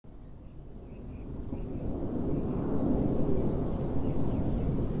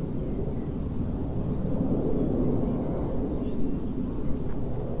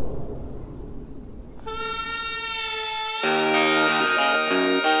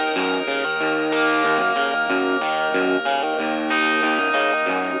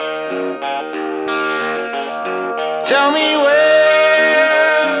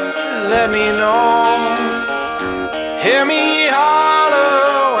let me know. Hear me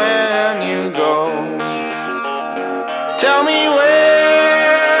holler when you go. Tell me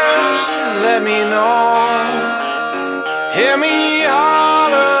where, let me know. Hear me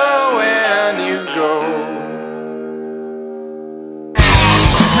holler when you go.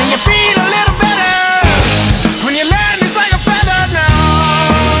 When you feel a little better, when you learn it's like a feather now.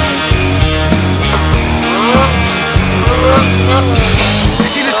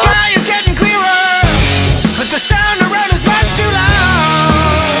 See, the sky is getting clearer, but the sound around is much too loud.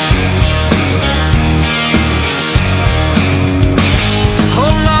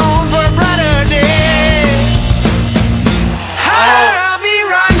 Holding on for a brighter day. Holler, I'll be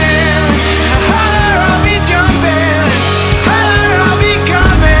running. Holler, I'll be jumping. Holler, I'll be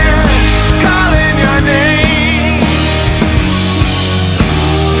coming, calling your name.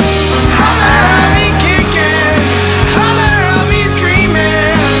 Holler, I'll be kicking. Holler, I'll be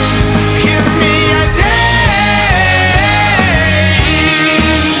screaming. Give me a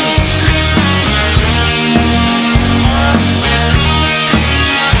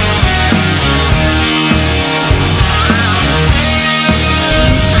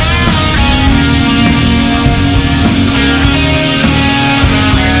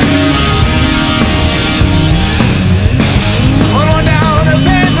one more down the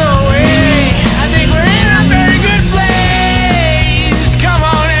paper way. I think we're in a very good place. Come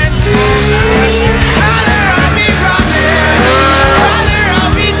on and do it. Holler, I'll be running. Holler,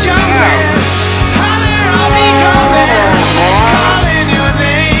 I'll be jumping. Holler, I'll be coming, calling your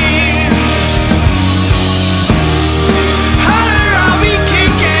name. Holler, I'll be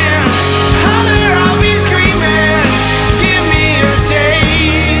kicking. Holler, I'll be screaming. Give me a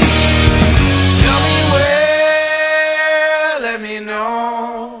taste. Tell me where, let me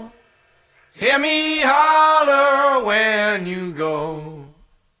know. Hear me holler when you go.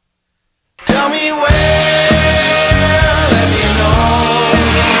 Tell me where, let me know.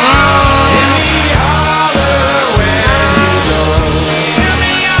 Hear me holler when you go. Hear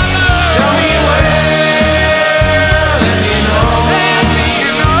me holler. Tell me where, let me know.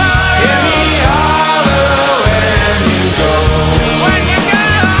 Hear me holler when you go.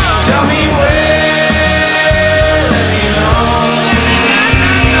 Tell me where, let me know.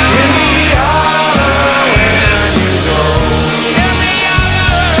 Hear me holler when you go.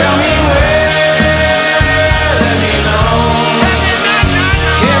 Tell me where, let me know.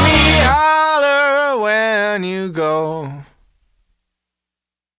 Hear me holler when you go.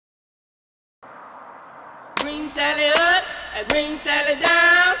 Green Sally up, a green Sally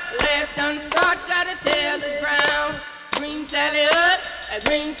down. Last done start, gotta tell the ground. Green Sally up, a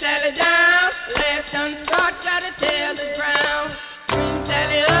green Sally down. Last done start, gotta tell the ground. Green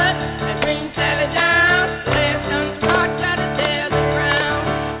Sally up, a green Sally down. Last done start, gotta tell the ground.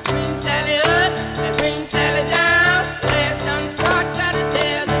 Green Sally up, a green Sally down. Last done start, gotta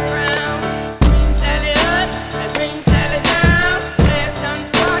tell the ground. Green Sally up, a green Sally down. Last done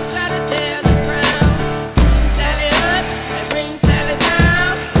start, gotta tell the ground. Sally up, a green Sally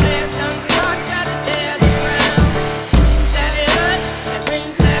down. Last done start, gotta tell the ground. Sally up, a green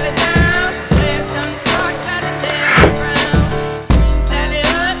Sally down. Last done start, gotta tell the ground. Sally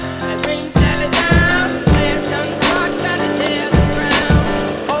up, a green Sally down. Last done start, gotta tell the ground.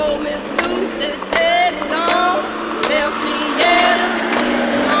 Old Miss Ruth is dead and gone. Left me here to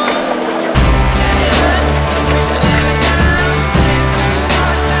lose alone. Sally up, a green Sally down. Last done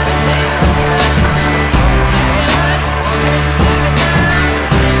start, gotta tell the ground.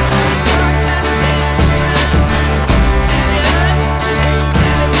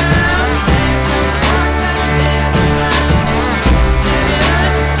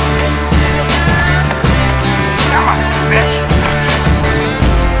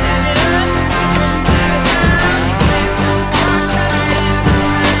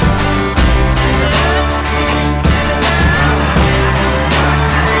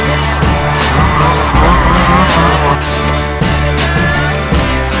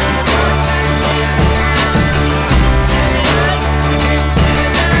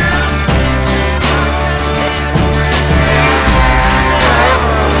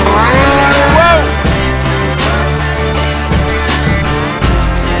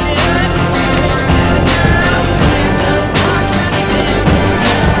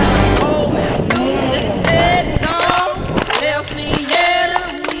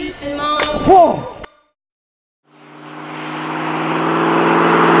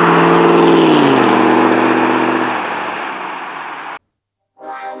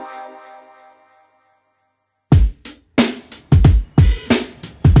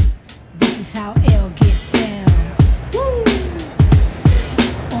 This is how L gets down. Woo!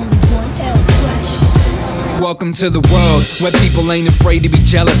 Only one L. Welcome to the world where people ain't afraid to be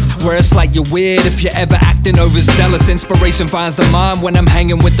jealous, where it's like you're weird if you're ever acting overzealous. Inspiration finds the mind when I'm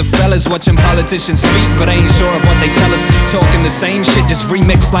hanging with the fellas, watching politicians speak but I ain't sure of what they tell us. Talking the same shit, just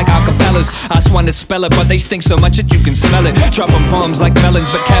remixed like acapellas. I just want to spell it, but they stink so much that you can smell it. Dropping bombs like melons,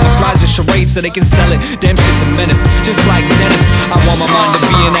 but camouflage a charade so they can sell it. Damn shit's a menace, just like Dennis. I want my mind to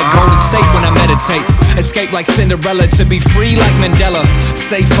be in that golden state when I meditate. Escape like Cinderella, to be free like Mandela.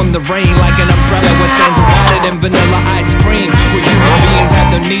 Safe from the rain like an umbrella, with sands wider than vanilla ice cream. Where human beings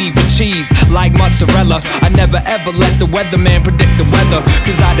have no need for cheese like mozzarella. I never ever let the weatherman predict the weather,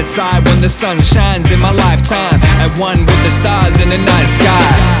 cause I decide when the sun shines in my lifetime. At one with the stars in the night sky.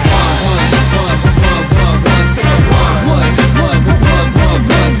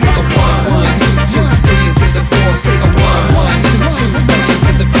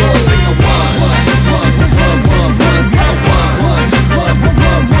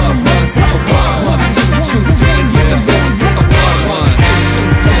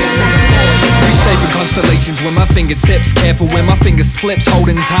 Constellations with my fingertips, careful when my finger slips,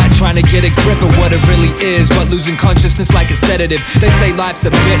 holding tight, trying to get a grip of what it really is, but losing consciousness like a sedative. They say life's a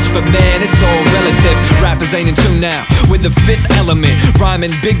bitch, but man, it's all relative. Rappers ain't in tune now with the fifth element.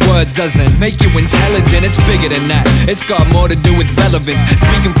 Rhyming big words doesn't make you intelligent, it's bigger than that. It's got more to do with relevance.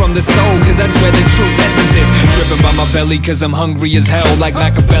 Speaking from the soul, cause that's where the true essence is. Driven by my belly, cause I'm hungry as hell, like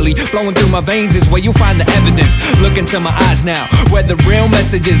Machiavelli. Flowing through my veins is where you'll find the evidence. Look into my eyes now, where the real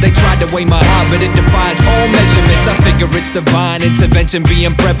message is. They tried to weigh my heart, but it defies all measurements. I figure it's divine intervention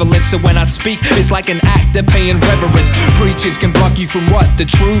being prevalent, so when I speak, it's like an act of paying reverence. Preachers can block you from what the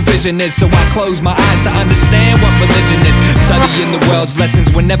true vision is, so I close my eyes to understand what religion is. Studying the world's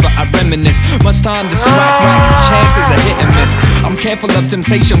lessons whenever I reminisce. Much time to strike right, cause chances are hit and miss. I'm careful of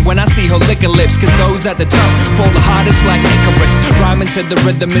temptation when I see her liquor lips, cause those at the top fall the hardest like Icarus. Rhyming to the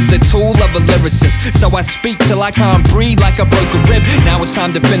rhythm is the tool of a lyricist, so I speak till I can't breathe like I broke a rib. Now it's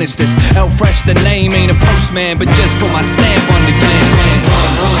time to finish this. El Fresh the name, ain't a postman, but just put my stamp on the game.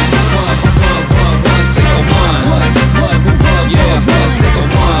 Single one, yeah, single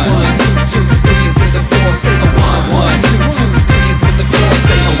one.